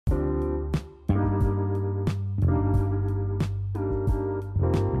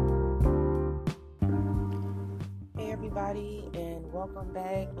everybody, and welcome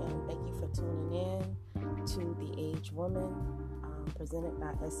back. And thank you for tuning in to The Age Woman, presented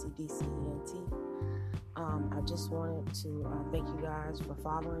by SCDCENT. I just wanted to thank you guys for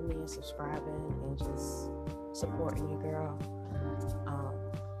following me and subscribing and just supporting your girl.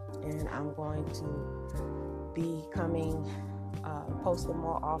 And I'm going to be posting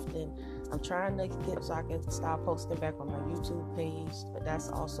more often. I'm trying to get so I can start posting back on my YouTube page, but that's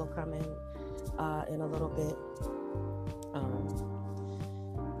also coming in a little bit.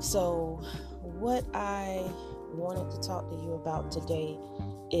 So what I wanted to talk to you about today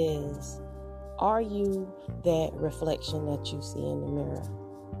is, are you that reflection that you see in the mirror?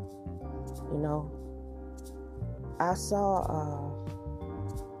 You know, I saw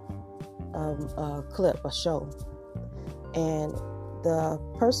a clip, a show, and the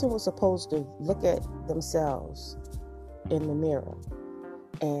person was supposed to look at themselves in the mirror,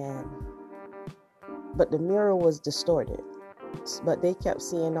 but the mirror was distorted. But they kept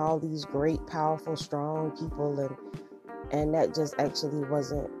seeing all these great, powerful, strong people, and that just actually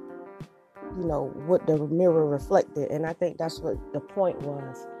wasn't, what the mirror reflected. And I think that's what the point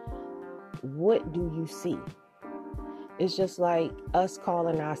was. What do you see? It's just like us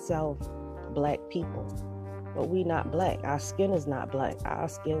calling ourselves black people, but we not black. Our skin is not black. Our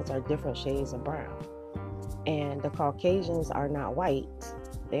skins are different shades of brown. And the Caucasians are not white.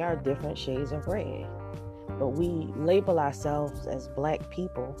 They are different shades of red. But we label ourselves as black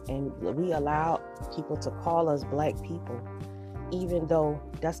people, and we allow people to call us black people, even though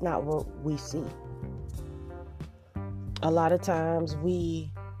that's not what we see. A lot of times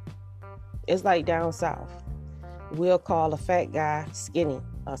it's like down south. We'll call a fat guy skinny,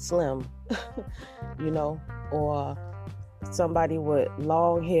 slim, or somebody with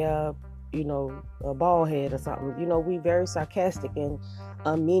long hair, a bald head or something. We very sarcastic and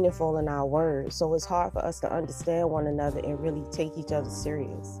meaningful in our words. So it's hard for us to understand one another and really take each other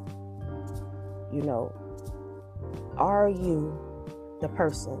serious. Are you the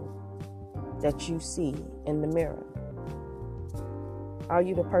person that you see in the mirror? Are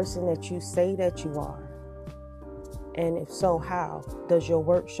you the person that you say that you are? And if so, how? Does your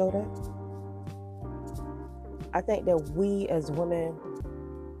work show that? I think that we as women,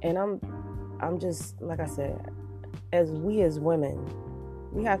 and I'm just, like I said, as women,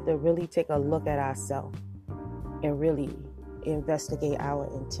 we have to really take a look at ourselves and really investigate our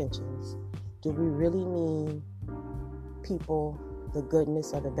intentions. Do we really mean people the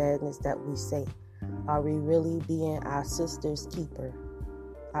goodness or the badness that we say? Are we really being our sister's keeper?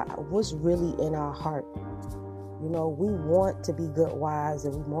 What's really in our heart? We want to be good wives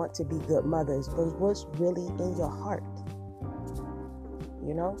and we want to be good mothers, but what's really in your heart?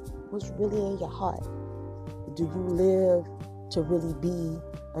 What's really in your heart? Do you live to really be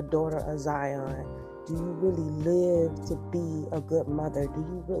a daughter of Zion? Do you really live to be a good mother? Do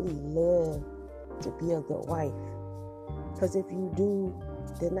you really live to be a good wife? Because if you do,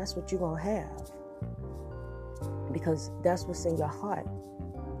 then that's what you're going to have. Because that's what's in your heart.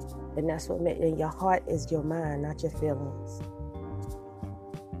 And that's what in your heart is your mind, not your feelings.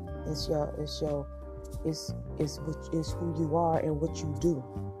 It's who you are and what you do.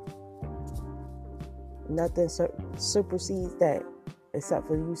 Nothing supersedes that, except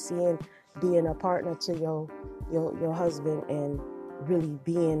for you being a partner to your husband and really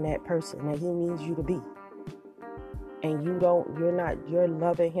being that person that he needs you to be. And you're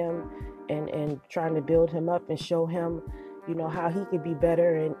loving him and trying to build him up and show him, how he could be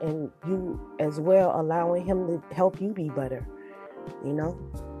better, and you as well allowing him to help you be better.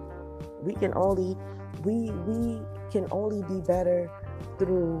 We can only be better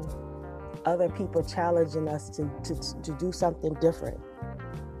through other people challenging us to do something different.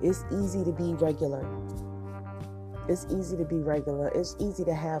 It's easy to be regular. It's easy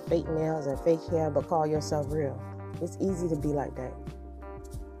to have fake nails and fake hair but call yourself real. It's easy to be like that.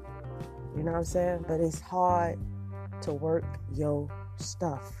 You know what I'm saying? But it's hard to work your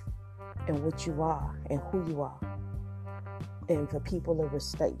stuff and what you are and who you are, and for people to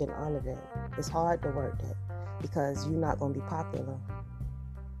respect and honor that. It's hard to work that because you're not going to be popular.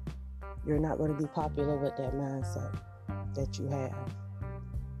 You're not going to be popular with that mindset that you have,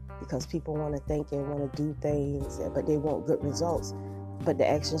 because people want to think and want to do things, but they want good results. But the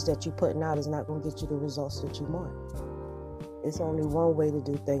actions that you're putting out is not going to get you the results that you want. It's only one way to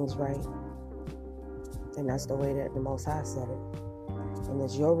do things right, and that's the way that the Most High said it. And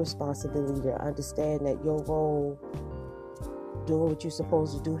it's your responsibility to understand that your role, doing what you're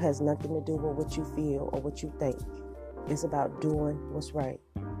supposed to do, has nothing to do with what you feel or what you think. It's about doing what's right,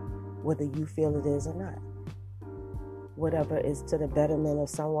 whether you feel it is or not. Whatever is to the betterment of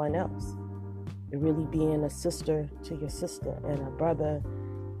someone else. really being a sister to your sister, and a brother,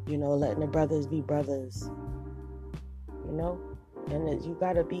 letting the brothers be brothers, and you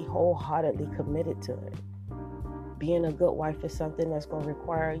got to be wholeheartedly committed to it. Being a good wife is something that's going to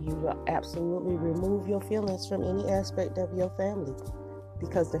require you to absolutely remove your feelings from any aspect of your family,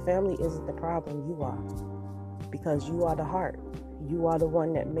 because the family isn't the problem, you are. Because you are the heart. You are the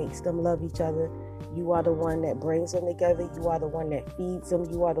one that makes them love each other. You are the one that brings them together. You are the one that feeds them.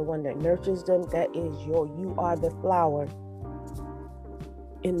 You are the one that nurtures them. You are the flower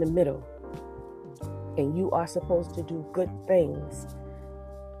in the middle. And you are supposed to do good things,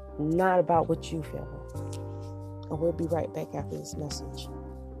 not about what you feel. And we'll be right back after this message.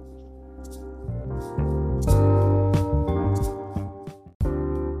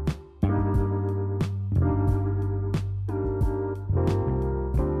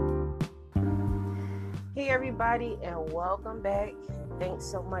 Hey everybody, and welcome back. Thanks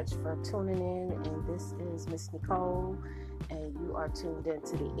so much for tuning in. And this is Miss Nicole, and you are tuned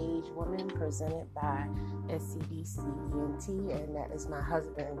into The Age Woman, presented by SCDC-ENT, and that is my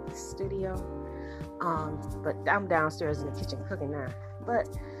husband's studio. But I'm downstairs in the kitchen cooking now. But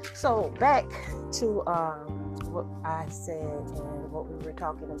so back to what I said and what we were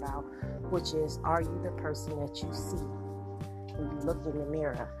talking about, which is, are you the person that you see when you look in the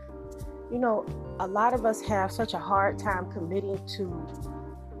mirror? A lot of us have such a hard time committing to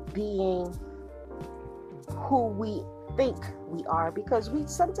being who we think we are, because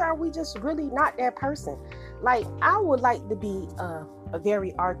sometimes we just really not that person. Like, I would like to be a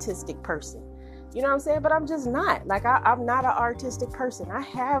very artistic person, you know what I'm saying? But I'm just not. Like, I'm not an artistic person. I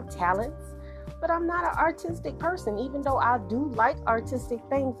have talents, but I'm not an artistic person. Even though I do like artistic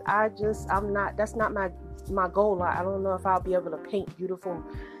things, I'm not. That's not my goal. I don't know if I'll be able to paint beautiful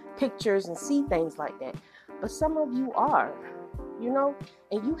pictures and see things like that. But some of you are,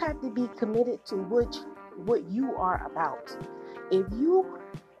 and you have to be committed to what you are about. If you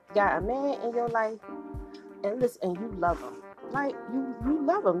got a man in your life, and listen, and you love him, like you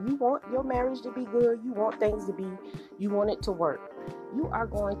love him, you want your marriage to be good, you want things to be, you want it to work, you are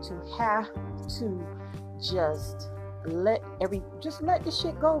going to have to just let the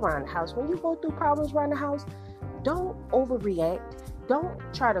shit go around the house. When you go through problems around the house, don't overreact. Don't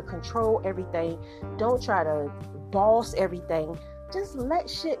try to control everything. Don't try to boss everything. Just let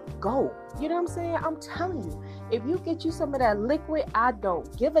shit go. You know what I'm saying? I'm telling you, if you get you some of that liquid, I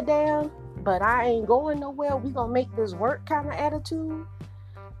don't give a damn, but I ain't going nowhere, we gonna make this work kind of attitude,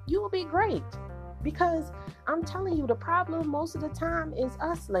 you will be great. Because I'm telling you, the problem most of the time is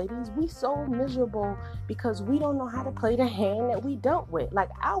us ladies. We so miserable because we don't know how to play the hand that we dealt with.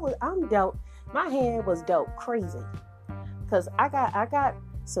 Like, my hand was dealt crazy. Because I got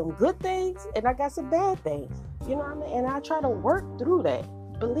some good things and I got some bad things. You know what I mean? And I try to work through that.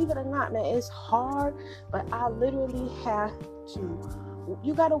 Believe it or not, man, it's hard, but I literally have to.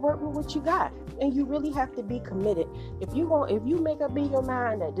 You got to work with what you got, and you really have to be committed. If you make up in your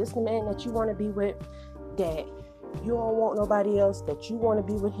mind that this man that you want to be with, that you don't want nobody else, that you want to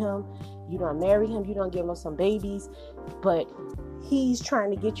be with him, you don't marry him, you don't give him some babies, but he's trying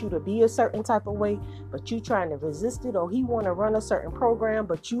to get you to be a certain type of way, but you trying to resist it, or he want to run a certain program,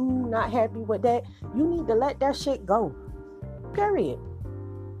 but you not happy with that, you need to let that shit go. Period.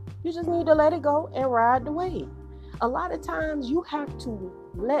 You just need to let it go and ride the wave. A lot of times you have to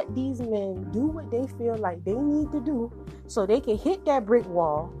let these men do what they feel like they need to do so they can hit that brick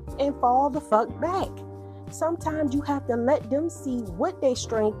wall and fall the fuck back. Sometimes you have to let them see what their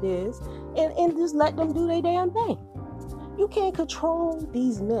strength is and just let them do their damn thing. You can't control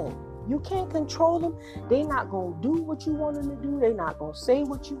these men. You can't control them. They're not going to do what you want them to do. They're not going to say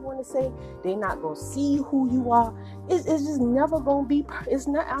what you want to say. They're not going to see who you are. It's just never going to be, it's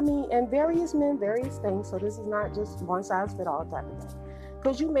not, and various men, various things. So this is not just one size fit all type of thing.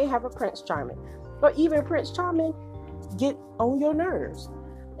 Because you may have a Prince Charming, but even Prince Charming get on your nerves.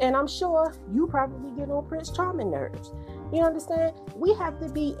 And I'm sure you probably get on Prince Charming nerves. You understand? We have to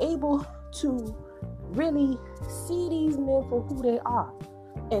be able to really see these men for who they are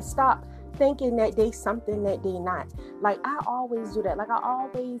and stop thinking that they something that they not. Like, I always do that. Like, I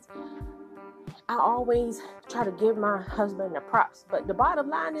always try to give my husband the props, but the bottom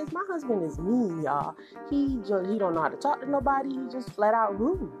line is my husband is mean, y'all. He don't know how to talk to nobody. He just flat out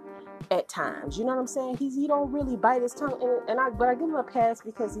rude at times. You know what I'm saying? He don't really bite his tongue, but I give him a pass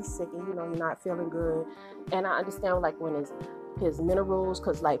because he's sick and he's not feeling good. And I understand, like, when his minerals,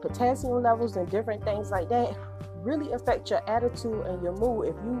 because like potassium levels and different things like that really affect your attitude and your mood.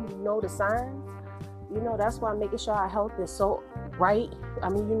 If you know the signs, that's why making sure our health is so right? I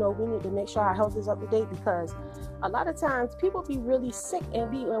mean, we need to make sure our health is up to date, because a lot of times people be really sick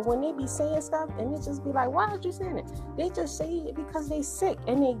and when they be saying stuff and it just be like, why are you saying it? They just say it because they sick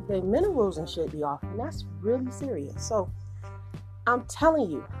and the minerals and shit be off, and that's really serious. So I'm telling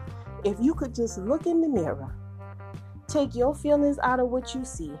you, if you could just look in the mirror, take your feelings out of what you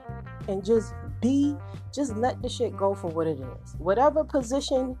see, and just let the shit go for what it is. Whatever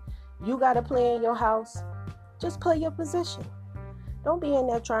position you got to play in your house, just play your position. Don't be in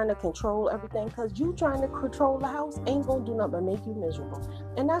there trying to control everything, because you trying to control the house ain't gonna do nothing but make you miserable.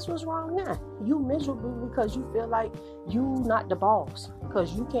 And that's what's wrong now. You miserable because you feel like you not the boss,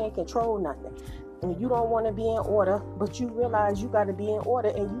 because you can't control nothing. And you don't want to be in order, but you realize you got to be in order,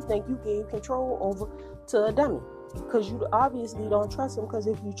 and you think you gave control over to a dummy, because you obviously don't trust him, because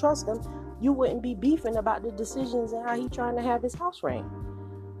if you trust him, you wouldn't be beefing about the decisions and how he trying to have his house ran.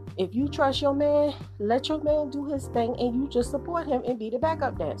 If you trust your man, let your man do his thing, and you just support him and be the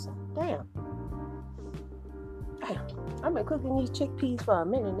backup dancer. Damn. I've been cooking these chickpeas for a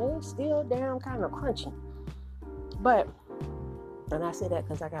minute, and they're still damn kind of crunchy. But, and I say that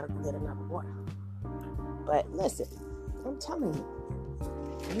because I got to get enough water. But listen, I'm telling you,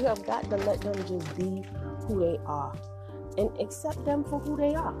 you have got to let them just be who they are and accept them for who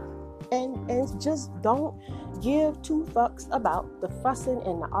they are. And just don't give two fucks about the fussing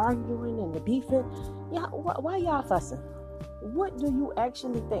and the arguing and the beefing. Yeah, why y'all fussing? What do you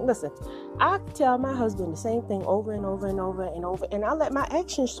actually think? Listen, I tell my husband the same thing over and over and over and over, and I let my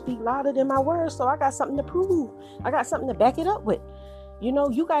actions speak louder than my words, so I got something to prove. I got something to back it up with.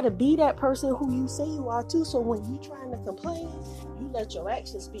 You got to be that person who you say you are too, so when you trying to complain, you let your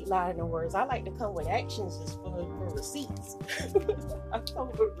actions speak louder than words. I like to come with actions just for receipts. I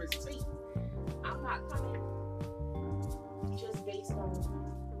come with receipts. I'm not coming just based on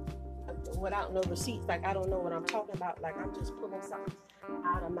without no receipts. Like, I don't know what I'm talking about. Like, I'm just pulling something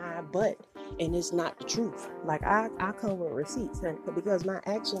out of my butt and it's not the truth. Like, I come with receipts, and because my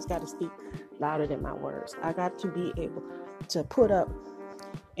actions got to speak louder than my words. I got to be able to put up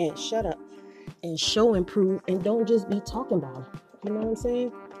and shut up and show and prove, and don't just be talking about it. You know what I'm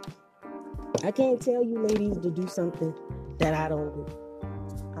saying? I can't tell you ladies to do something that I don't do.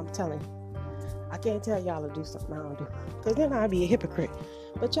 I'm telling you. I can't tell y'all to do something I don't do, because then I'd be a hypocrite.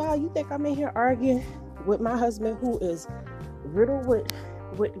 But y'all, you think I'm in here arguing with my husband, who is riddled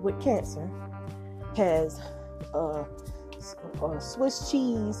with cancer, has Swiss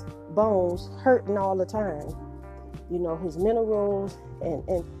cheese bones hurting all the time, his minerals,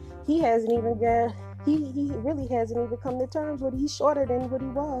 and he hasn't even got, he really hasn't even come to terms with it. He's shorter than what he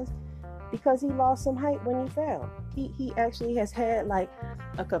was because he lost some height when he fell. He actually has had like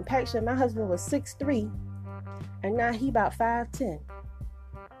a compaction. My husband was 6'3", and now he about 5'10".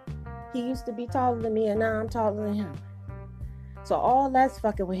 He used to be taller than me, and now I'm taller than him. So all that's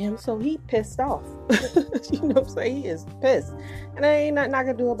fucking with him. So he pissed off. You know what I'm saying? He is pissed. And there ain't nothing I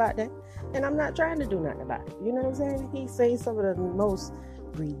can do about that. And I'm not trying to do nothing about it. You know what I'm saying? He says some of the most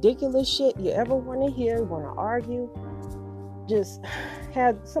ridiculous shit you ever want to hear, want to argue. Just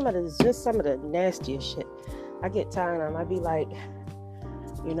had some of the nastiest shit. I get tired of him. I be like,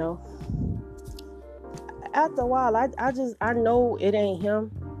 after a while, I know it ain't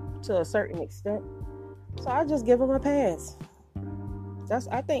him to a certain extent. So I just give him a pass.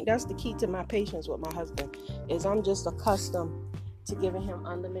 I think that's the key to my patience with my husband, is I'm just accustomed to giving him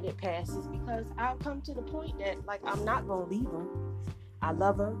unlimited passes, because I've come to the point that, like, I'm not going to leave him. I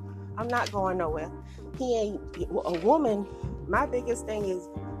love him. I'm not going nowhere. He ain't a woman. My biggest thing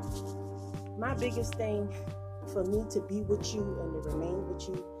for me to be with you and to remain with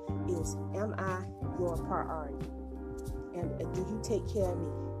you is, am I your priority? And do you take care of me?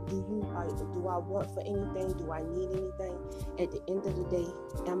 Do I want for anything? Do I need anything? At the end of the day,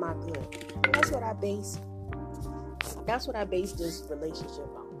 am I good? That's what I base this relationship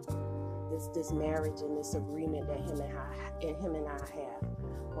on. This marriage and this agreement that him and I have.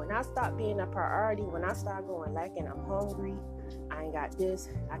 When I stop being a priority, when I start going lacking, I'm hungry, I ain't got this,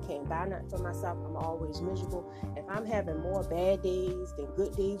 I can't buy nothing for myself, I'm always miserable. If I'm having more bad days than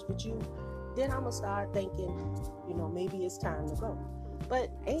good days with you, then I'm gonna start thinking, maybe it's time to go.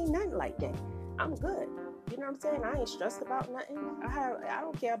 But ain't nothing like that. I'm good. You know what I'm saying? I ain't stressed about nothing. I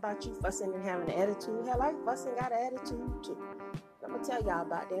don't care about you fussing and having an attitude. Hell, I fuss and got an attitude too. I'm gonna tell y'all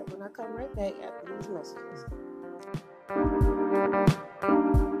about that when I come right back after these messages.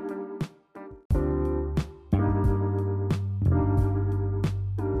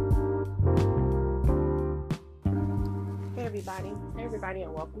 Hey everybody,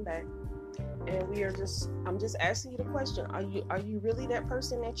 and welcome back. And I'm just asking you the question: Are you really that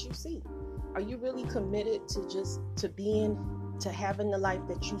person that you see? Are you really committed to being to having the life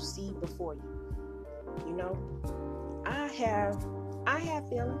that you see before you. You know, I have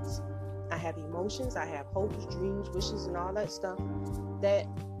feelings, I have emotions, I have hopes, dreams, wishes, and all that stuff that,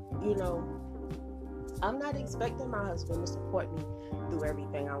 you know, I'm not expecting my husband to support me through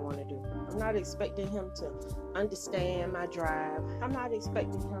everything I want to do. I'm not expecting him to understand my drive. I'm not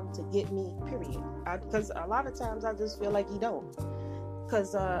expecting him to get me, period. Because a lot of times I just feel like he don't.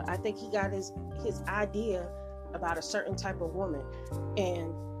 Because I think he got his idea about a certain type of woman.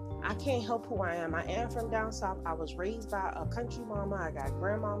 And I can't help who I am. I am from down south. I was raised by a country mama. I got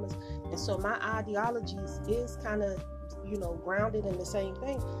grandmamas. And so my ideologies is kind of, you know, grounded in the same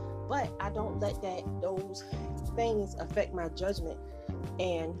thing. But I don't let those things affect my judgment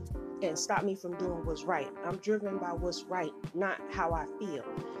and stop me from doing what's right. I'm driven by what's right, not how I feel.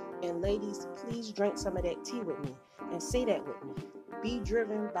 And ladies, please drink some of that tea with me and say that with me. Be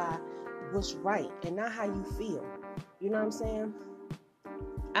driven by what's right and not how you feel. You know what I'm saying?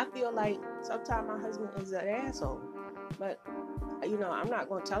 I feel like sometimes my husband is an asshole, but, you know, I'm not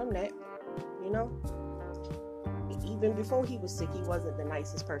going to tell him that, you know? Even before he was sick, he wasn't the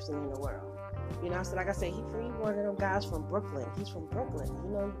nicest person in the world. You know, so like I said, he's one of them guys from Brooklyn. He's from Brooklyn.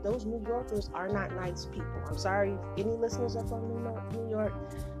 You know, those New Yorkers are not nice people. I'm sorry if any listeners are from New York.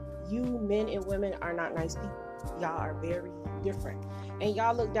 You men and women are not nice people. Y'all are very different. And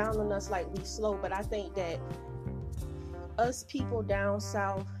y'all look down on us like we slow, but I think that us people down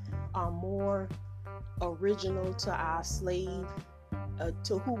south are more original to our slave,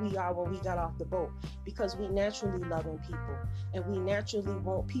 to who we are when we got off the boat, because we naturally loving people and we naturally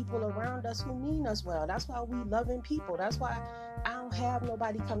want people around us who mean us well. That's why we loving people. That's why I don't have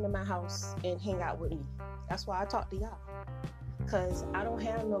nobody come to my house and hang out with me. That's why I talk to y'all, because I don't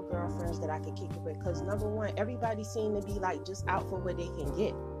have no girlfriends that I can kick it with, because number one, everybody seem to be like just out for what they can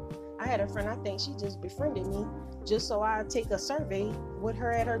get. I had a friend, I think she just befriended me just so I take a survey with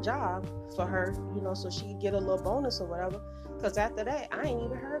her at her job for her, you know, so she could get a little bonus or whatever. Because after that, I ain't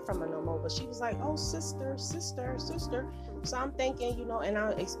even heard from her no more. But she was like, oh, sister. So I'm thinking, you know, and I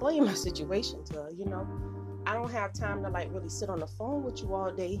explained my situation to her, you know. I don't have time to, like, really sit on the phone with you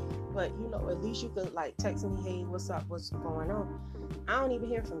all day. But, you know, at least you could, like, text me, hey, what's up, what's going on? I don't even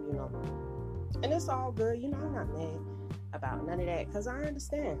hear from you no more. And it's all good. You know, I'm not mad about none of that, because I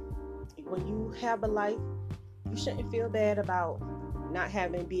understand. When you have a life, you shouldn't feel bad about not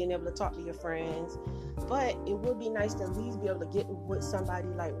being able to talk to your friends. But it would be nice to at least be able to get with somebody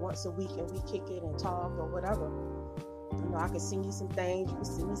like once a week and we kick it and talk or whatever. You know, I can send you some things, you can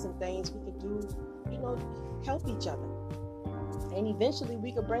send me some things, we could do, you know, help each other. And eventually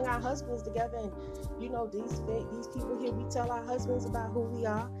we could bring our husbands together, and, you know, these people here, we tell our husbands about who we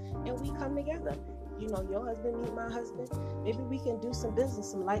are and we come together. You know, your husband meet my husband. Maybe we can do some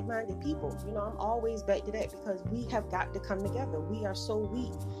business, some like-minded people. You know, I'm always back to that, because we have got to come together. We are so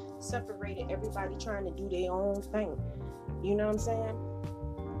weak, separated, everybody trying to do their own thing. You know what I'm saying?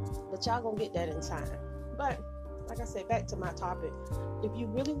 But y'all gonna get that in time. But like I said, back to my topic. If you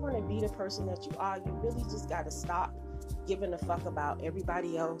really want to be the person that you are, you really just got to stop giving a fuck about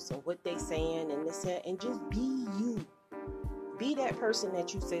everybody else and what they saying and this and just be you. Be that person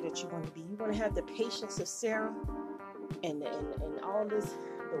that you say that you want to be. You want to have the patience of Sarah and all this,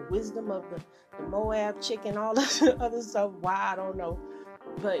 the wisdom of the Moab chick and all this other stuff. Why, I don't know.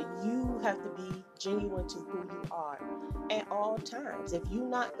 But you have to be genuine to who you are at all times. If you're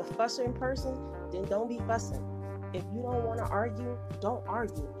not the fussing person, then don't be fussing. If you don't want to argue, don't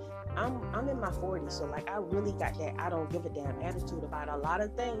argue. I'm in my 40s, so like I really got that I don't give a damn attitude about a lot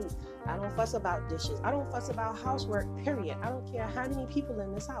of things. I don't fuss about dishes. I don't fuss about housework, period. I don't care how many people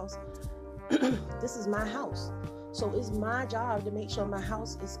in this house. This is my house. So it's my job to make sure my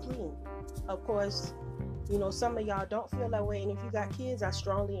house is clean. Of course, you know, some of y'all don't feel that way, and if you got kids, I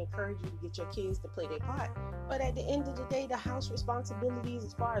strongly encourage you to get your kids to play their part. But at the end of the day, the house responsibilities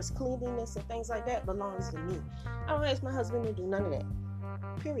as far as cleanliness and things like that belongs to me. I don't ask my husband to do none of that.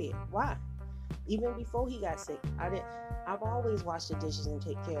 Period. Why? Even before he got sick, I've always washed the dishes and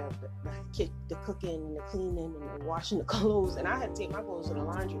take care of the cooking and the cleaning and the washing the clothes, and I had to take my clothes to the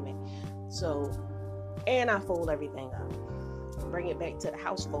laundromat. So, and I fold everything up, bring it back to the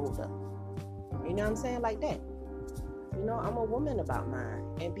house folder. You know what I'm saying? Like that. You know, I'm a woman about mine.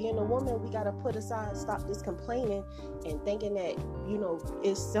 And being a woman, we got to put aside, stop this complaining and thinking that, you know,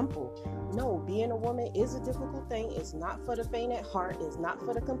 it's simple. No, being a woman is a difficult thing. It's not for the faint at heart. It's not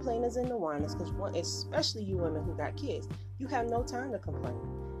for the complainers and the whiners. Because especially you women who got kids, you have no time to complain.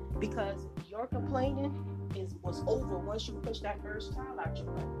 Because your complaining was over once you push that first child out your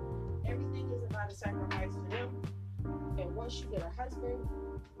life. Everything is about a sacrifice for them. And once you get a husband,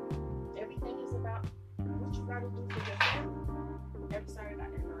 everything is about what you gotta do for your family. Every Saturday I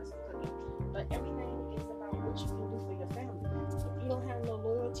know some cooking, but everything is about what you can do for your family. If you don't have no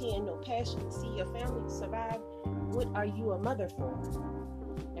loyalty and no passion to see your family survive, what are you a mother for?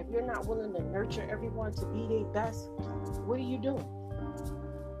 If you're not willing to nurture everyone to be their best, what are you doing?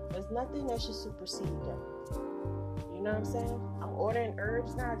 There's nothing that should supersede them. You know what I'm saying? I'm ordering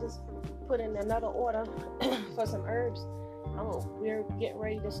herbs now. I just put in another order for some herbs. We're getting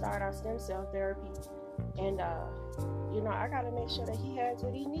ready to start our stem cell therapy. And, I got to make sure that he has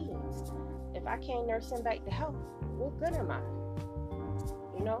what he needs. If I can't nurse him back to health, what good am I?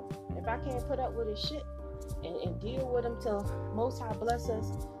 If I can't put up with his shit and deal with him till Most High bless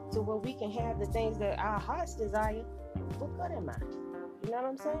us to where we can have the things that our hearts desire, what good am I? You know what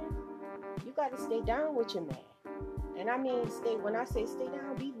I'm saying? You got to stay down with your man. And I mean, when I say stay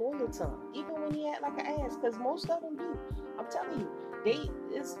down, be loyal to him. Even when he act like an ass, because most of them do. I'm telling you,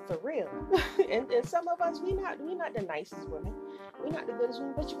 it's for real. and some of us, we not the nicest women. We're not the goodest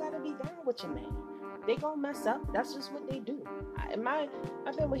women, but you got to be down with your man. They gonna mess up. That's just what they do. I've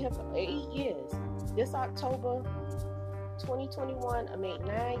been with him for 8 years. This October 2021, I made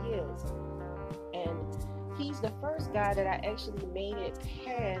 9 years. And he's the first guy that I actually made it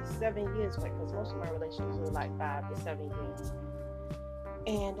past 7 years with, because most of my relationships were like 5 to 7 years.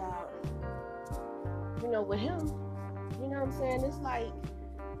 And with him, you know what I'm saying? It's like,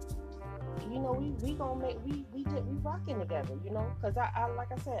 we gonna make we rocking together, because I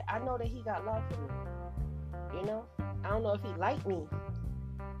like I said, I know that he got love for me. I don't know if he liked me,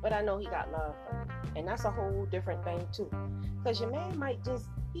 but I know he got love for me, and that's a whole different thing too. Because your man might just.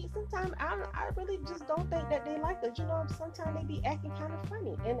 Sometimes I really just don't think that they like us. Sometimes they be acting kind of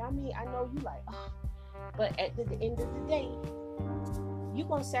funny. And I mean, I know you like, but at the end of the day, you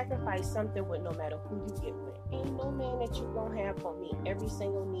gonna sacrifice something with no matter who you get with. Ain't no man that you gonna have for me every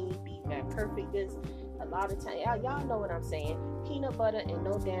single need be that perfect. This a lot of time, y'all know what I'm saying. Peanut butter and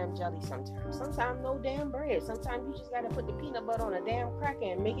no damn jelly sometimes. Sometimes no damn bread. Sometimes you just gotta put the peanut butter on a damn cracker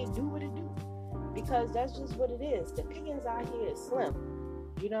and make it do what it do. Because that's just what it is. The pickings out here is slim.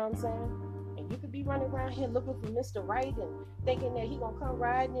 You know what I'm saying? And you could be running around here looking for Mr. Right and thinking that he gonna come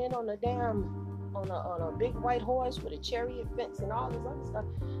riding in on a big white horse with a chariot fence and all this other stuff.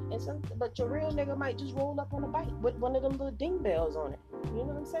 But your real nigga might just roll up on a bike with one of them little ding bells on it. You know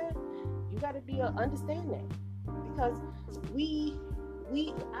what I'm saying? You gotta understand that. Because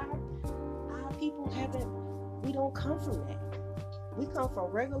our people we don't come from that. We come from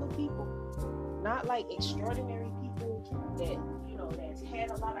regular people, not like extraordinary people that that's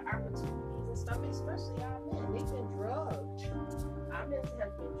had a lot of opportunities and stuff, especially our men. They've been drugged. Our men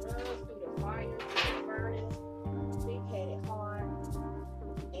have been drugged through the fire, through the furnace. They've had it hard.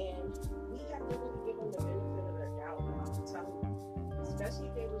 And we have to really give them the benefit of the doubt. I'm telling you. Especially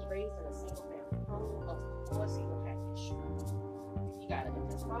if they was raised in a single family home, of course he will have issues.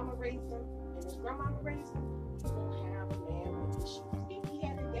 If his mama raised him and his grandmama raised him, he won't have a man with issues. If he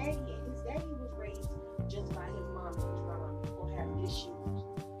had a daddy and his daddy was raised just by his mom and his grandma, have issues.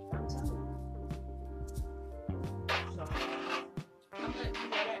 I'm telling you. So I'm letting you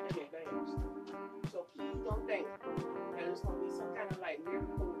know that in advance. So please don't think that it's gonna be some kind of like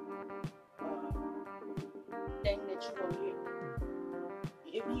miracle thing that you're gonna get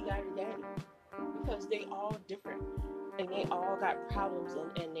if he got a daddy. Because they all different and they all got problems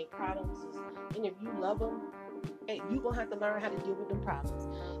and their problems is, and if you love them, you're going to have to learn how to deal with them problems.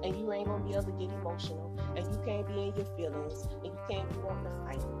 And you ain't going to be able to get emotional. And you can't be in your feelings. And you can't be wanting to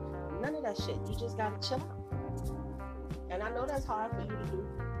fight. None of that shit. You just got to chill out. And I know that's hard for you to do.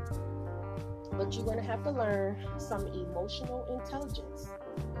 But you're going to have to learn some emotional intelligence.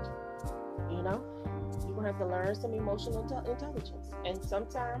 You're going to have to learn some emotional intelligence. And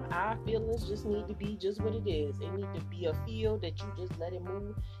sometimes our feelings just need to be just what it is. It need to be a feel that you just let it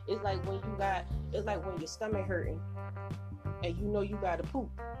move. It's like when your stomach hurting and you gotta poop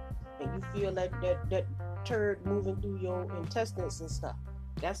and you feel that turd moving through your intestines and stuff.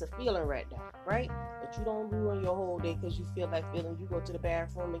 That's a feeling right there, right? But you don't ruin your whole day because you feel that feeling. You go to the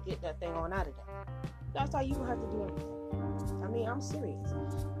bathroom and get that thing on out of there. That's how you gonna have to do everything. I mean, I'm serious.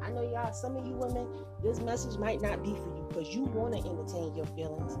 I know y'all, some of you women, this message might not be for you because you want to entertain your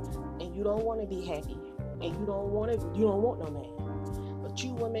feelings and you don't want to be happy and you don't want no man. But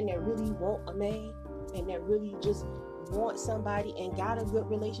you women that really want a man and that really just want somebody and got a good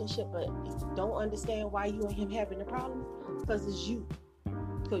relationship but don't understand why you and him having a problem, because it's you.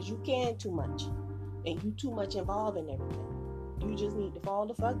 Because you can too much and you too much involved in everything. You just need to fall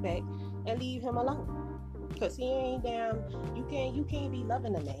the fuck back and leave him alone. Because he ain't down. You can't be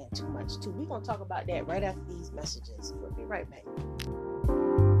loving a man too much too. We're going to talk about that right after these messages. We'll be right back.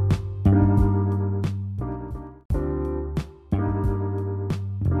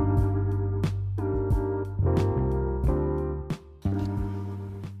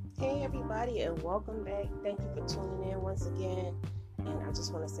 welcome back. Thank you for tuning in once again. And I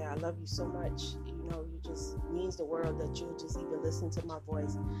just want to say I love you so much. You just means the world that you just even listen to my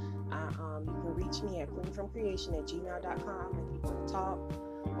voice. You can reach me at queenfromcreation@gmail.com if you want to talk,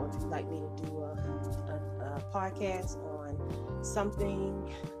 or if you'd like me to do a podcast on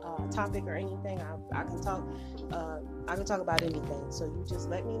something, topic or anything. I can talk. I can talk about anything. So you just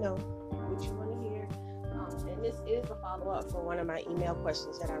let me know what you want to hear. And this is a follow-up for one of my email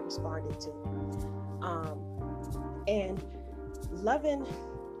questions that I responded to. And loving,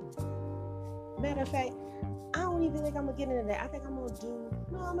 matter of fact, I don't even think I'm gonna get into that. I think I'm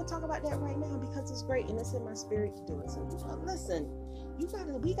gonna talk about that right now because it's great and it's in my spirit to do it. So listen,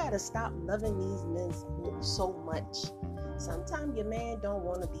 we gotta stop loving these men so much. Sometimes your man don't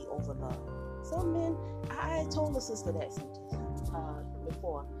want to be overloved. Some men, I told my sister that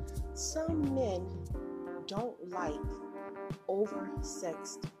before. Some men don't like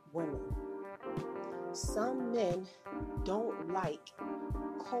oversexed women. Some men don't like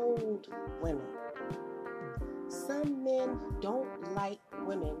cold women. Some men don't like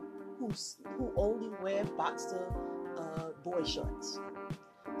women who only wear boxer boy shorts.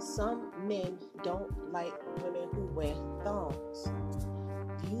 Some men don't like women who wear thongs.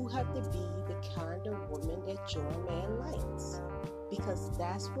 You have to be the kind of woman that your man likes, because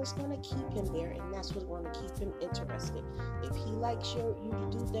that's what's going to keep him there, and that's what's going to keep him interested. If he likes you to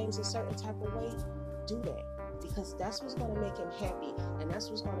do things a certain type of way, do that, because that's what's going to make him happy, and that's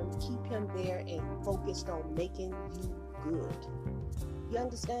what's going to keep him there and focused on making you good. You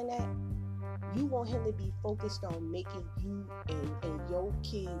understand that? You want him to be focused on making you and your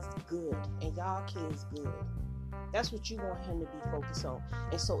kids good, and y'all kids good. That's what you want him to be focused on.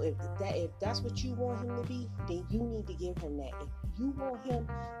 And so if that's what you want him to be, then you need to give him that. If you want him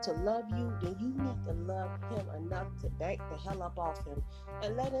to love you, then you need to love him enough to back the hell up off him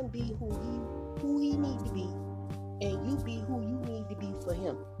and let him be who he need to be, and you be who you need to be for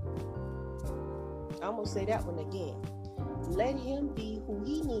him. I'm gonna say that one again. Let him be who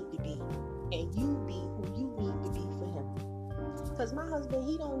he need to be, and you be who you need to be for him. Because my husband,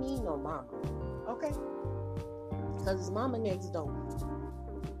 he don't need no mama, okay? Because his mama next door,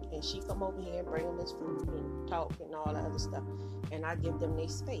 and she come over here and bring him his food and talk and all that other stuff, and I give them their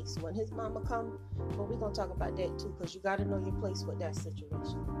space. When his mama come, well, we're gonna talk about that too, because you got to know your place with that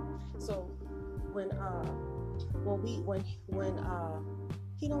situation. So when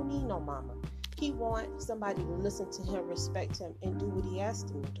he don't need no mama, he want somebody to listen to him, respect him, and do what he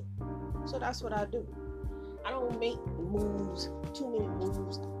asked him to do. So that's what I do. I don't make too many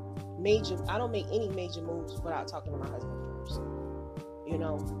moves. I don't make any major moves without talking to my husband first.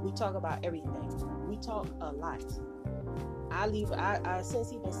 We talk about everything. We talk a lot. Since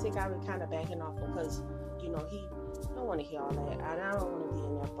he's been sick, I've been kind of backing off because, he don't want to hear all that. And I don't want to be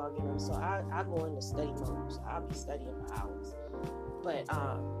in there bugging him. So I go into study mode. So I'll be studying for hours.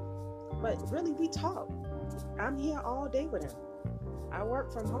 But really, we talk. I'm here all day with him. I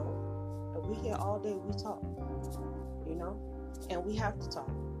work from home. But we here all day, we talk. And we have to talk.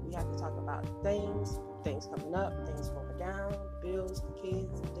 We have to talk about things coming up, things going down, the bills, the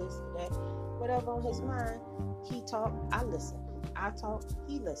kids, this and that. Whatever on his mind, he talk, I listen. I talk,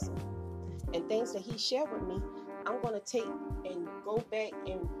 he listen. And things that he shared with me, I'm going to take and go back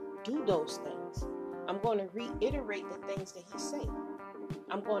and do those things. I'm going to reiterate the things that he said.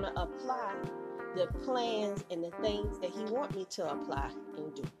 I'm going to apply the plans and the things that he want me to apply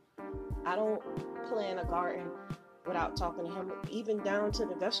and do. I don't plant a garden without talking to him, even down to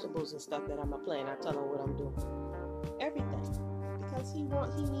the vegetables and stuff that I'm applying. I tell him what I'm doing. Everything. Because he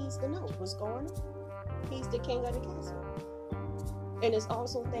needs to know what's going on. He's the king of the castle. And it's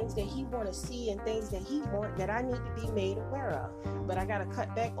also things that he want to see and things that he want that I need to be made aware of. But I got to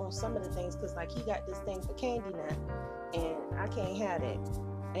cut back on some of the things because like he got this thing for candy now, and I can't have that.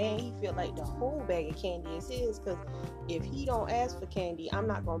 And he feel like the whole bag of candy is his, because if he don't ask for candy, I'm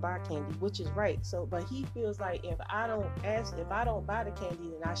not gonna buy candy, which is right. So, but he feels like if I don't buy the candy,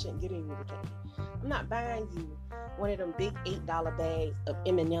 then I shouldn't give you the candy. I'm not buying you one of them big $8 bags of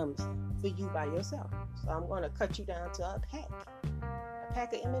M&Ms for you by yourself. So I'm gonna cut you down to a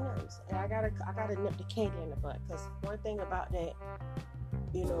pack of M&Ms, and I gotta nip the candy in the butt, because one thing about that,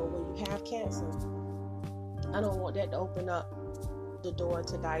 when you have cancer, I don't want that to open up the door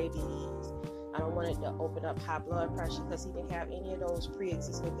to diabetes. I don't want it to open up high blood pressure, because he didn't have any of those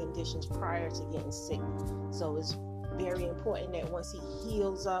pre-existing conditions prior to getting sick. So it's very important that once he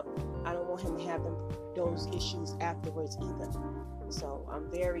heals up, I don't want him to have those issues afterwards either. So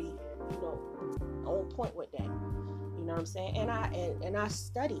I'm very, on point with that. You know what I'm saying? And I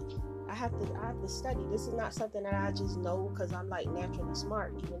study. I have to study. This is not something that I just know because I'm like naturally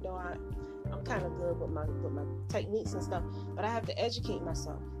smart, even though I'm I'm kind of good with my techniques and stuff, but I have to educate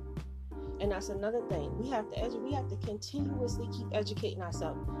myself. And that's another thing. We have to continuously keep educating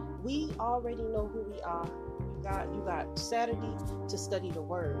ourselves. We already know who we are. You got Saturday to study the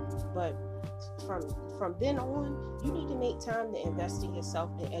word, but from then on, you need to make time to invest in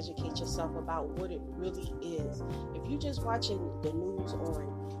yourself and educate yourself about what it really is. If you're just watching the news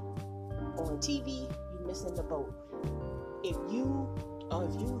on TV, you're missing the boat. If you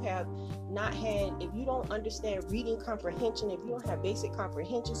don't understand reading comprehension, if you don't have basic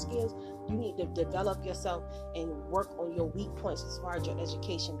comprehension skills, you need to develop yourself and work on your weak points as far as your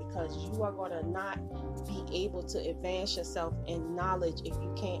education, because you are going to not be able to advance yourself in knowledge if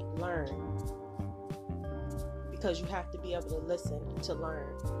you can't learn. Because you have to be able to listen to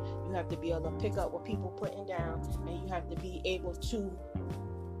learn. You have to be able to pick up what people are putting down, and you have to be able to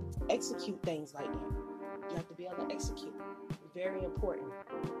execute things like that. You have to be able to execute. It's very important.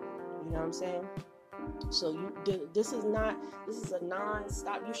 You know what I'm saying? So this is a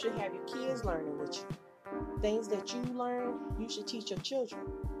non-stop. You should have your kids learning with you. Things that you learn, you should teach your children.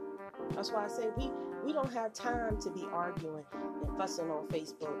 That's why I say we don't have time to be arguing and fussing on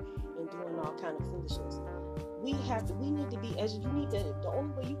Facebook and doing all kind of foolishness. We need to be educated. The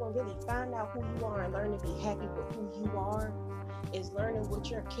only way you're going to really find out who you are and learn to be happy with who you are is learning what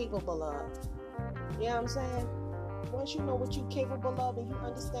you're capable of. You know what I'm saying? Once you know what you're capable of and you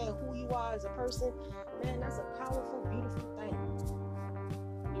understand who you are as a person, man, that's a powerful, beautiful thing.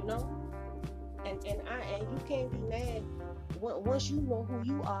 You know? And you can't be mad once you know who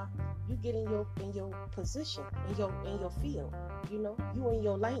you are. You get in your position, in your field. You know, you in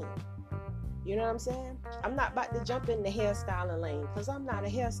your lane. You know what I'm saying? I'm not about to jump in the hairstyling lane because I'm not a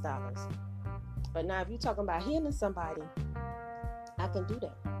hairstylist. But now if you're talking about healing somebody, I can do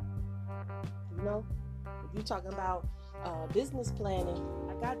that. You know? If you're talking about business planning,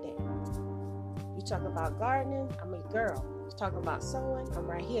 I got that. You talking about gardening, I'm a girl. You talking about sewing, I'm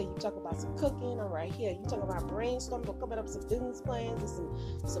right here. You talking about some cooking, I'm right here. You talking about brainstorming, coming up with some business plans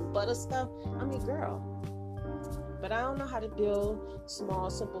and some butter stuff, I'm your girl. But I don't know how to build small,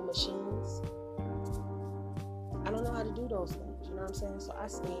 simple machines. I don't know how to do those things, you know what I'm saying? So I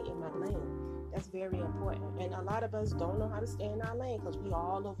stay in my lane. That's very important. And a lot of us don't know how to stay in our lane because we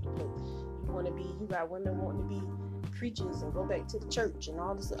all over the place. You got women wanting to be preachers and go back to the church and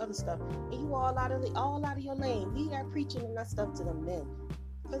all this other stuff. And you all out of your lane. Leave that preaching and that stuff to the men.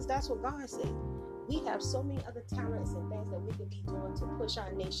 Because that's what God said. We have so many other talents and things that we can be doing to push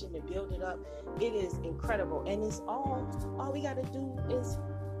our nation and build it up. It is incredible. And it's all we got to do is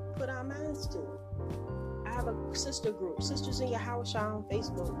put our minds to it. I have a sister group, Sisters in Your House on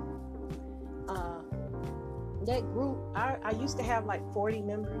Facebook. That group, I used to have like 40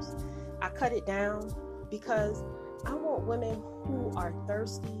 members. I cut it down because I want women who are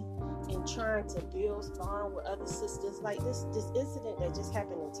thirsty and trying to build bond with other sisters. Like this incident that just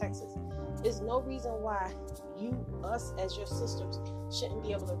happened in Texas. There's no reason why us as your sisters shouldn't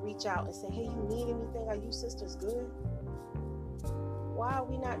be able to reach out and say, hey, you need anything? Are you sisters good? Why are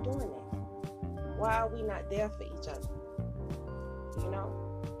we not doing that? Why are we not there for each other? You know?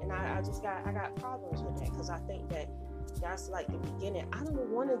 And I got problems with that because I think that's like the beginning. I don't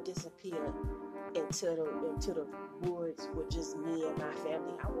want to disappear into the woods with just me and my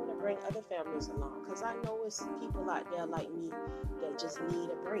family. I want to bring other families along because I know it's people out there like me that just need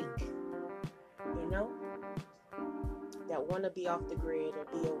a break. You know? That want to be off the grid or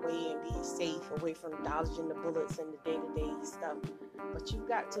be away and be safe, away from dodging the bullets and the day-to-day stuff. But you've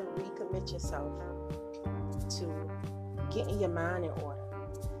got to recommit yourself to getting your mind in order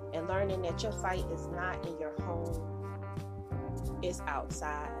and learning that your fight is not in your home, it's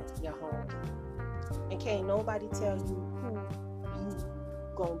outside your home. And can't nobody tell you who you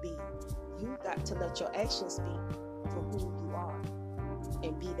gonna be. You got to let your actions speak for who you are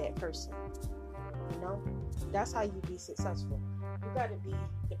and be that person. You know, that's how you be successful. You got to be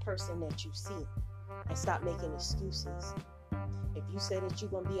the person that you see and stop making excuses. If you say that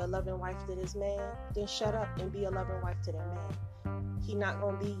you're going to be a loving wife to this man, then shut up and be a loving wife to that man. He's not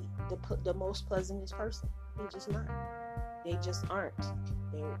going to be the most pleasantest person. He's just not. They just aren't.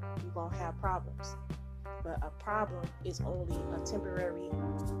 You're going to have problems. But a problem is only a temporary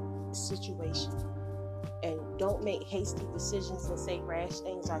situation. And don't make hasty decisions and say rash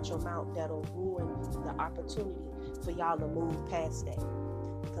things out your mouth that'll ruin the opportunity for y'all to move past that.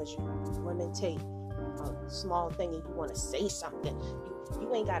 Because women take a small thing and you want to say something.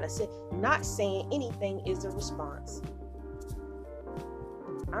 You ain't got to say. Not saying anything is a response.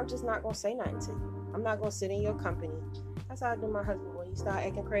 I'm just not going to say nothing to you. I'm not going to sit in your company. That's how I do my husband. When he start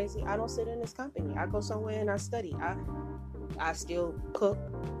acting crazy, I don't sit in his company. I go somewhere and I study. I still cook,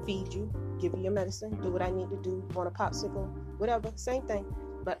 feed you, give you your medicine, do what I need to do, want a popsicle, whatever, same thing.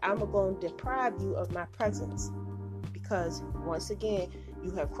 But I'm going to deprive you of my presence because, once again,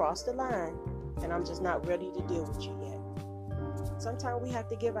 you have crossed the line and I'm just not ready to deal with you yet. Sometimes we have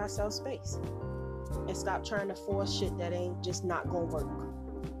to give ourselves space and stop trying to force shit that ain't just not going to work.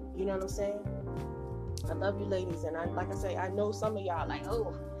 You know what I'm saying? I love you ladies, and like I say, I know some of y'all like,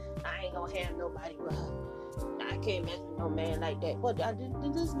 oh, I ain't going to have nobody with her. I can't mess with no man like that. But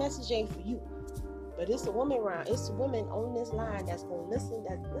this message ain't for you. But it's a woman around. It's a woman on this line that's gonna listen.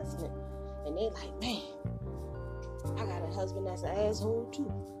 That's listening, and they like, man, I got a husband that's an asshole too,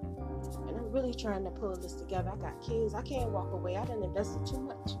 and I'm really trying to pull this together. I got kids. I can't walk away. I done invested too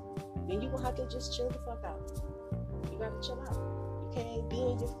much. Then you gonna have to just chill the fuck out. You gotta chill out. You can't be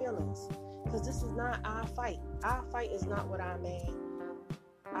in your feelings, because this is not our fight. Our fight is not with our man.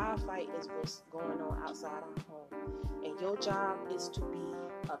 Our fight is what's going on outside our home. And your job is to be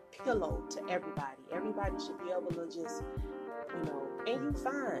a pillow to everybody. Everybody should be able to just, and you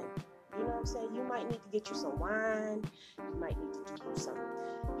fine. You know what I'm saying? You might need to get you some wine. You might need to do some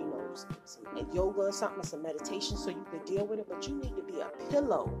yoga or something, or some meditation so you can deal with it. But you need to be a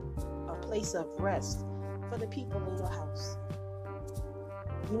pillow, a place of rest for the people in your house.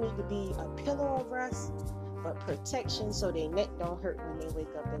 You need to be a pillow of rest, but protection so their neck don't hurt when they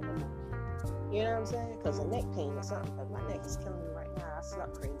wake up in the morning. You know what I'm saying? Because a neck pain or something. Because my neck is killing me right now. I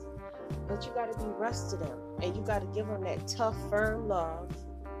slept crazy. But you got to be rest to them. And you got to give them that tough, firm love.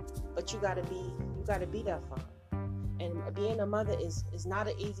 But you got to be there for them. And being a mother is not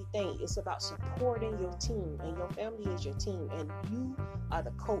an easy thing. It's about supporting your team. And your family is your team. And you are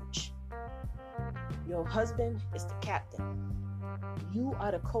the coach. Your husband is the captain. You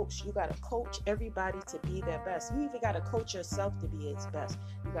are the coach. You got to coach everybody to be their best. You even got to coach yourself to be its best.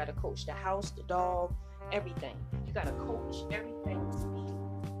 You got to coach the house, the dog, everything. You got to coach everything to be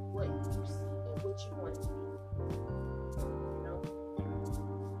what you see and what you want it to be.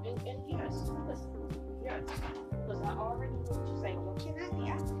 And yes, listen, yes, because I already know what you're saying. Well,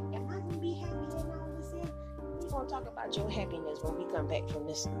 am I going to be happy and all this here? We're going to talk about your happiness when we come back from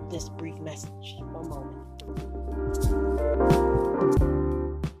this brief message. One moment.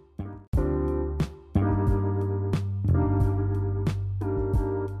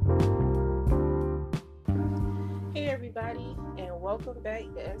 Hey everybody, and welcome back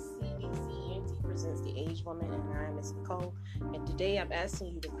to SCBC ENT presents The Aged Woman, and I'm Ms. Nicole. And today I'm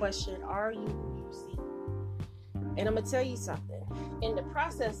asking you the question: are you who you see? And I'm gonna tell you something. In the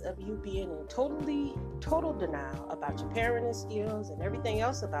process of you being in total denial about your parenting skills and everything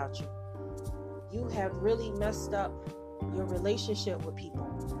else about you, you have really messed up your relationship with people.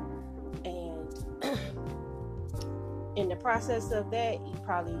 And in the process of that, you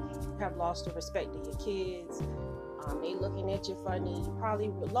probably have lost the respect of your kids. They looking at you funny. You probably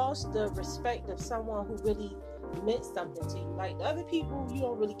lost the respect of someone who really meant something to you. Like the other people you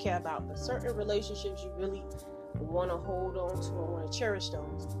don't really care about, but certain relationships you really want to hold on to and want to cherish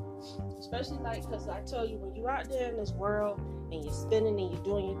those. Especially because I tell you, when you're out there in this world and you're spinning and you're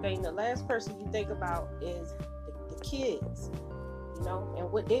doing your thing, the last person you think about is the kids,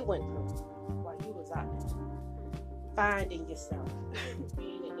 and what they went through while you was out there finding yourself,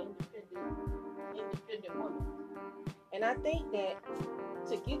 being an independent woman. And I think that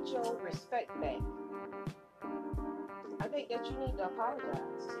to get your respect back, I think that you need to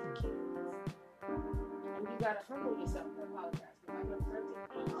apologize to your kids. And you gotta humble yourself to apologize. I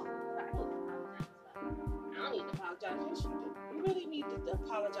don't need to apologize. Yes, you do. You really need to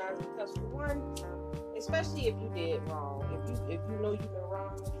apologize because, for one, especially if you did wrong, if you know you've been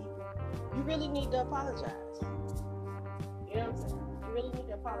wrong with people, you really need to apologize. You know what I'm saying? You really need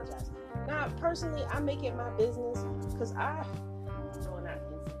to apologize. Now, personally, I make it my business because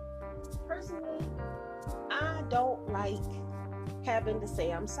personally, I don't like having to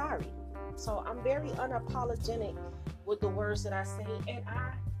say I'm sorry. So I'm very unapologetic with the words that I say, and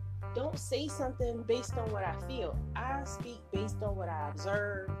I don't say something based on what I feel. I speak based on what I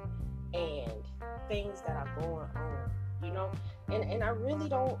observe and things that are going on, and I really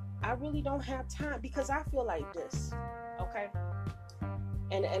don't have time, because I feel like this, okay?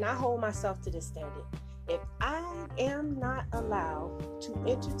 And I hold myself to this standard. If I am not allowed to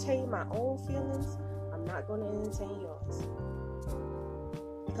entertain my own feelings, I'm not going to entertain yours.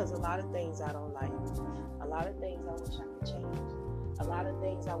 Because a lot of things I don't like. A lot of things I wish I could change. A lot of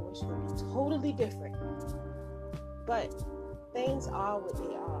things I wish would be totally different. But things are what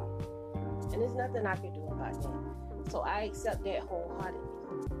they are. And there's nothing I can do about that. So I accept that wholeheartedly.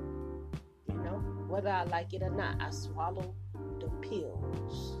 Whether I like it or not, I swallow the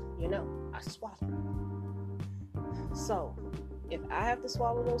pills. I swallow. So, if I have to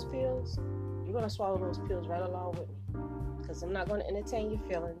swallow those pills, you're going to swallow those pills right along with me. Because I'm not going to entertain your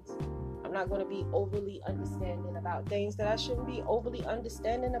feelings. I'm not going to be overly understanding about things that I shouldn't be overly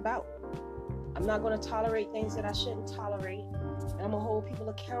understanding about. I'm not going to tolerate things that I shouldn't tolerate. And I'm going to hold people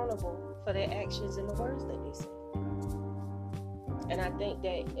accountable for their actions and the words that they say. And I think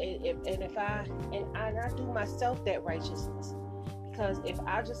that if I do myself that righteousness, because if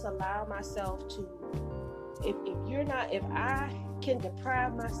I just allow myself to, if I can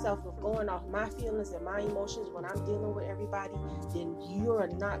deprive myself of going off my feelings and my emotions when I'm dealing with everybody, then you're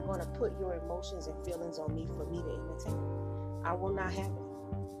not going to put your emotions and feelings on me for me to entertain. I will not have it.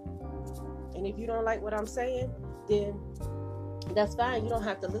 And if you don't like what I'm saying, then that's fine. You don't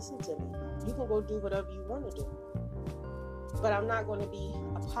have to listen to me. You can go do whatever you want to do. But I'm not going to be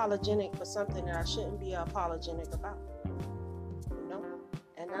apologetic for something that I shouldn't be apologetic about. You know?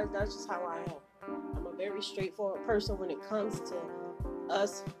 And that's just how I am. I'm a very straightforward person when it comes to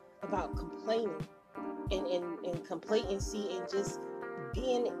us about complaining and complacency and just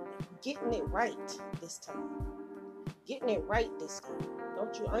getting it right this time. Getting it right this time.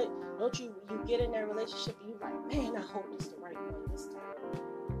 Don't you get in that relationship and you're like, man, I hope it's the right one this time.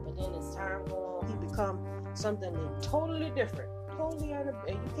 But then as time goes on, he become something totally different, and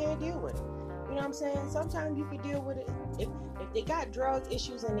you can't deal with it. You know what I'm saying? Sometimes you can deal with it. If they got drug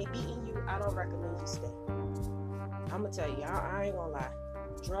issues and they beating you, I don't recommend you stay. I'm gonna tell you, I ain't gonna lie.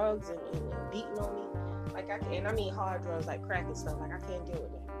 Drugs and beating on me, like I mean hard drugs like crack and stuff, like I can't deal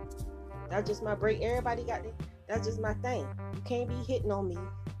with that. That's just my break. Everybody got that. That's just my thing. You can't be hitting on me,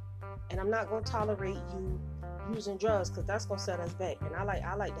 and I'm not gonna tolerate you using drugs because that's gonna set us back. And I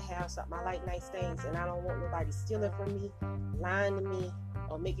like to have something. I like nice things, and I don't want nobody stealing from me, lying to me,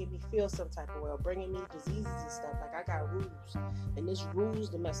 or making me feel some type of way, or bringing me diseases and stuff. Like I got rules, and this rules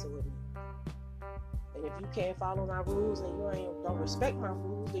to messing with me. And if you can't follow my rules and you don't respect my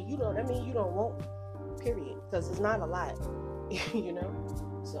rules, then that means you don't want me. Period. Because it's not a lot, you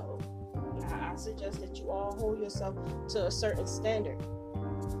know. So I suggest that you all hold yourself to a certain standard,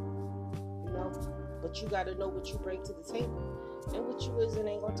 you know. But you got to know what you bring to the table and what you is and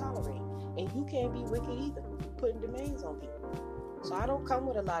ain't gonna tolerate. And you can't be wicked either, putting demands on people. So I don't come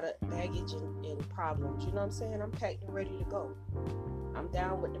with a lot of baggage and problems. You know what I'm saying? I'm packed and ready to go. I'm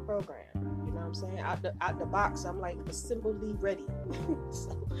down with the program. You know what I'm saying? Out the box, I'm like assembly ready.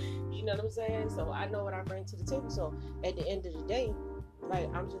 So, you know what I'm saying? So I know what I bring to the table. So at the end of the day, like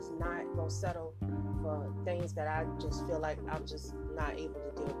I'm just not gonna settle for things that I just feel like I'm just not able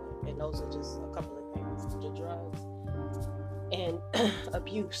to deal with. And those are just a couple of things: the drugs and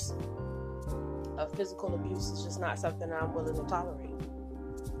abuse. Physical abuse is just not something that I'm willing to tolerate.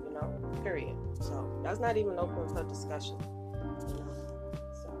 You know, period. So that's not even open for discussion.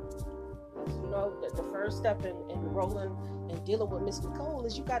 The first step in rolling and dealing with Miss Nicole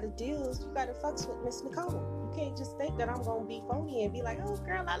is you gotta fucks with Miss Nicole. You can't just think that I'm gonna be phony and be like, oh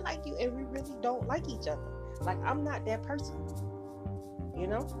girl, I like you, and we really don't like each other. Like I'm not that person. You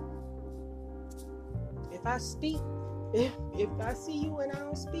know? If I speak, if I see you and I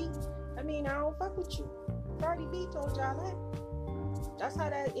don't speak, I mean I don't fuck with you. Cardi B told y'all that. That's how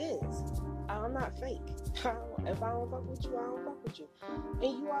that is. I'm not fake. If I don't fuck with you, I don't fuck with you.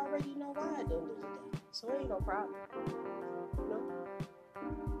 And you already know why at the end of the day. So it ain't no problem. You know?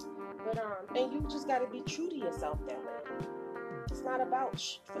 But and you just gotta be true to yourself that way. It's not about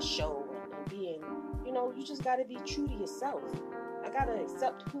for show and being, you know, you just gotta be true to yourself. I gotta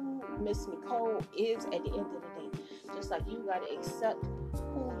accept who Miss Nicole is at the end of the day. Just like you gotta accept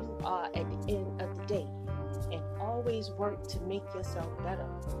who you are at the end of the day. And always work to make yourself better.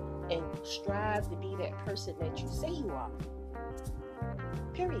 And strive to be that person that you say you are.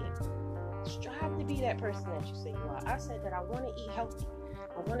 Period. Strive to be that person that you say you are. I said that I want to eat healthy.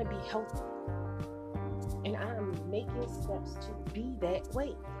 I want to be healthy. And I'm making steps to be that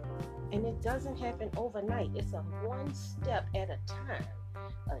way. And it doesn't happen overnight. It's a one step at a time.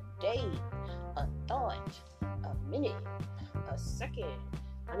 A day, a thought, a minute, a second.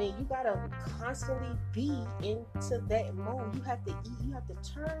 I mean, you gotta constantly be into that mode. You have to eat. You have to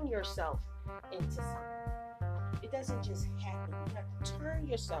turn yourself into something. It doesn't just happen. You have to turn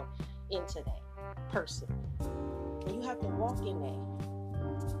yourself into that person. And you have to walk in that.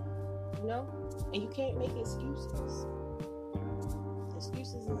 You know? And you can't make excuses.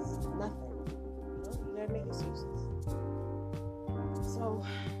 Excuses is nothing. You know? You gotta make excuses. So,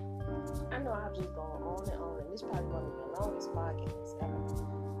 I know I've just gone on and on. And this probably going to be the longest podcast ever.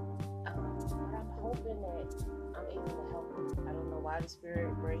 But I'm hoping that I'm able to help you. I don't know why the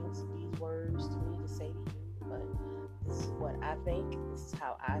Spirit brings these words to me to say to you, but This is what I think. This is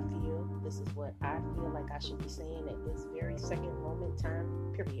how I feel. This is what I feel like I should be saying at this very second moment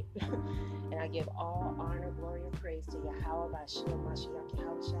time, period. And I give all honor, glory, and praise to Yahweh, Bashir, Mashiach,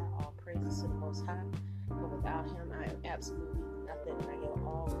 Yahushua. All praises to the Most High. But without him, I am absolutely nothing. And I give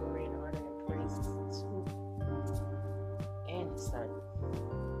all glory and honor and praises to and his son.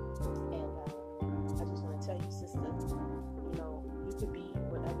 And I just want to tell you, sister, you could be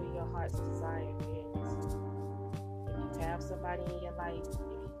whatever your heart's desire is. If you have somebody in your life, if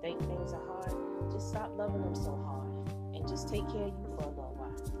you think things are hard, just stop loving them so hard and just take care of you for a little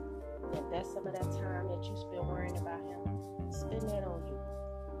while. And that's some of that time that you spend worrying about him. Spend that on you,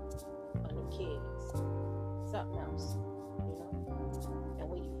 on the kids, something else, And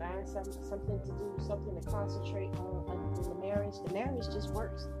when you find something to do, something to concentrate on in the marriage just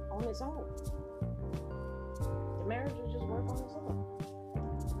works on its own. The marriage will just work on its own.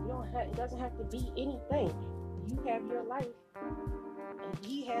 It doesn't have to be anything. You have your life, and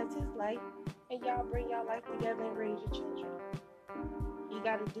he has his life, and y'all bring your life together and raise your children. He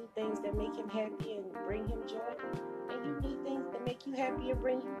got to do things that make him happy and bring him joy, and you need things that make you happy and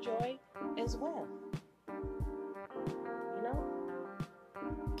bring you joy as well.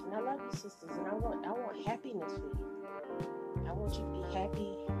 And I love you, sisters, and I want happiness for you. I want you to be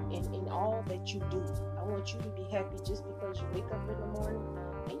happy in all that you do. I want you to be happy just because you wake up in the morning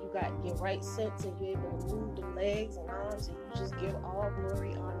and you got your right sense and you're able to move the legs and arms, and you just give all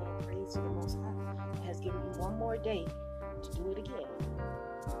glory, honor, and praise to the Most High. It has given you one more day to do it again.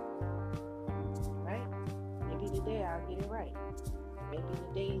 Right? Maybe today I'll get it right. Maybe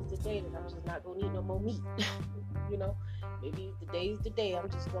today is the day that I'm just not going to eat no more meat. Maybe today's the day I'm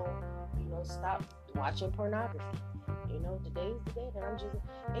just going to, stop watching pornography. Today's the day that I'm just,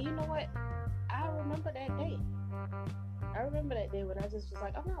 and you know what? I remember that day. I remember that day when I just was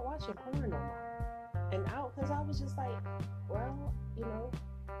like, I'm not watching porn no more. And because I was just like, well,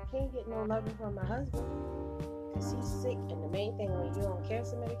 can't get no loving from my husband because he's sick. And the main thing when you're on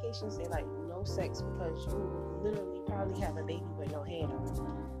cancer medication, say like no sex because you literally probably have a baby with no head on it.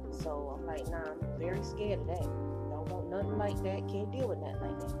 So I'm like, nah, I'm very scared of that. Don't want nothing like that. Can't deal with nothing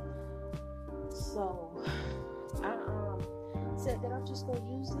like that. So I said that I'm just gonna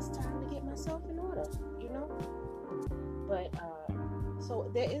use this time to get myself in order, But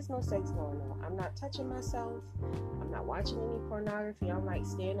so there is no sex going on. I'm not touching myself. I'm not watching any pornography. I'm like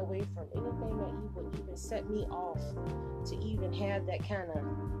staying away from anything that would even set me off to even have that kind of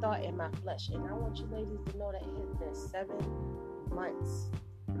thought in my flesh. And I want you ladies to know that it has been 7 months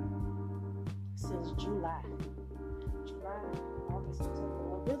since July, August, September.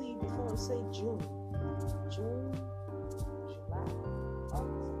 Well, really before I say June, July,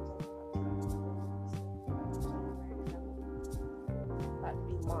 August, about to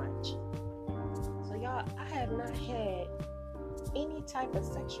be March. So y'all, I have not had any type of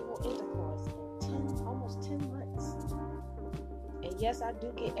sexual intercourse in almost 10 months. And yes, I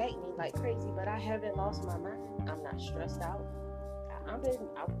do get acne like crazy, but I haven't lost my mind. I'm not stressed out. I'm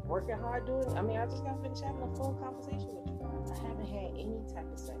working hard doing it. I just got finished having a full conversation with you guys. I haven't had any type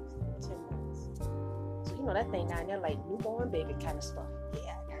of sex in 10 months. So that thing down there like newborn baby kind of stuff.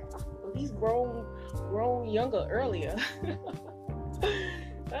 Yeah, well, he's grown younger earlier.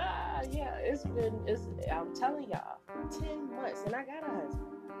 I'm telling y'all, 10 months, and I got a husband.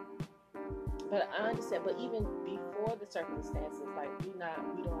 But I understand. But even before the circumstances, like we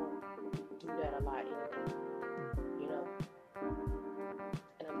don't do that a lot anymore.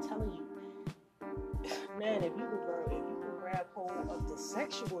 And I'm telling you, man, if you can grab hold of the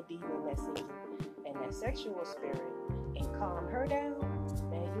sexual demon that's in you and that sexual spirit and calm her down,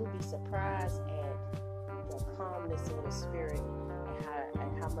 man, you'll be surprised at the calmness in the spirit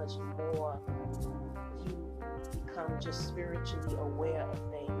and how much more you become just spiritually aware of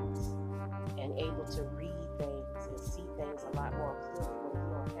things and able to read things and see things a lot more clearly when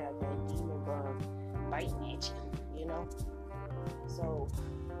you don't have that demon bug biting at you, So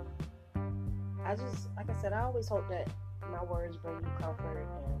I just, like I said, I always hope that my words bring you comfort and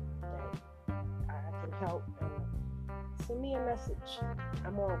that I can help, and send me a message.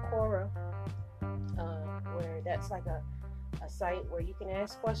 I'm on Quora, where that's like a site where you can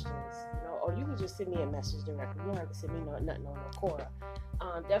ask questions, or you can just send me a message directly. You don't have to send me nothing on the Quora.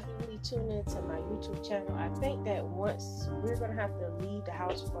 Definitely tune into my YouTube channel. I think that once we're going to have to leave the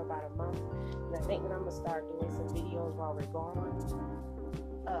house for about a month, and I think that I'm going to start doing some videos while we're gone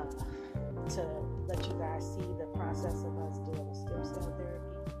to let you guys see the process of us doing the stem cell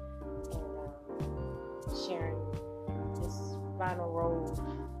therapy and sharing this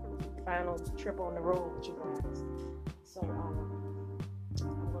final trip on the road with you guys. So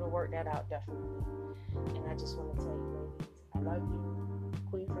I'm going to work that out, definitely. And I just want to tell you, ladies, I love you.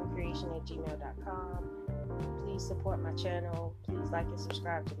 queenfromcreation@gmail.com. Please support my channel. Please like and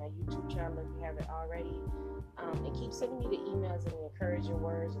subscribe to my YouTube channel if you haven't already. And keep sending me the emails and the encouraging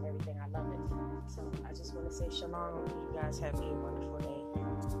words and everything. I love it. So I just want to say shalom. You guys have a wonderful day.